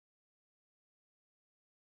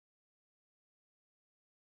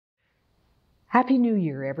Happy New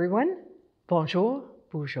Year, everyone. Bonjour,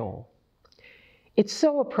 bonjour. It's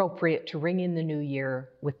so appropriate to ring in the new year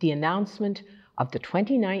with the announcement of the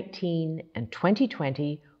 2019 and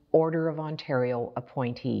 2020 Order of Ontario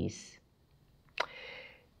appointees.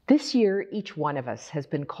 This year, each one of us has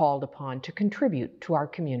been called upon to contribute to our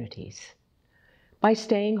communities by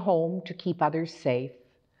staying home to keep others safe,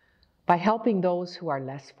 by helping those who are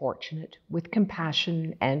less fortunate with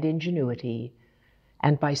compassion and ingenuity,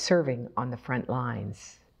 and by serving on the front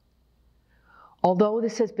lines. Although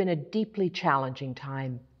this has been a deeply challenging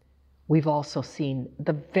time, we've also seen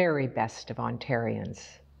the very best of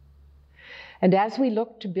Ontarians. And as we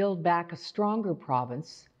look to build back a stronger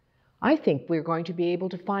province, I think we're going to be able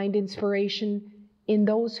to find inspiration in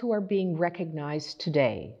those who are being recognized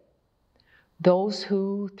today, those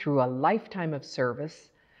who, through a lifetime of service,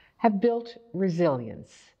 have built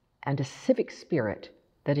resilience and a civic spirit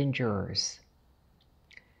that endures.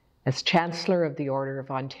 As Chancellor of the Order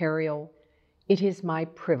of Ontario, it is my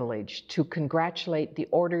privilege to congratulate the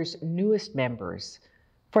Order's newest members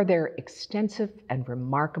for their extensive and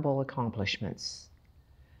remarkable accomplishments.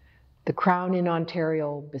 The Crown in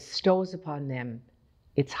Ontario bestows upon them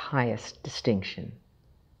its highest distinction.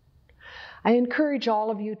 I encourage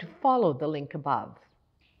all of you to follow the link above,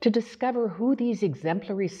 to discover who these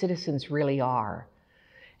exemplary citizens really are,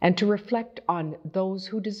 and to reflect on those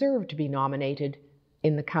who deserve to be nominated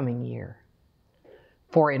in the coming year.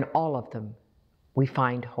 For in all of them, we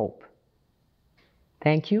find hope.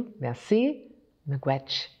 Thank you. Merci.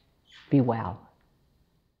 Miigwech. Be well.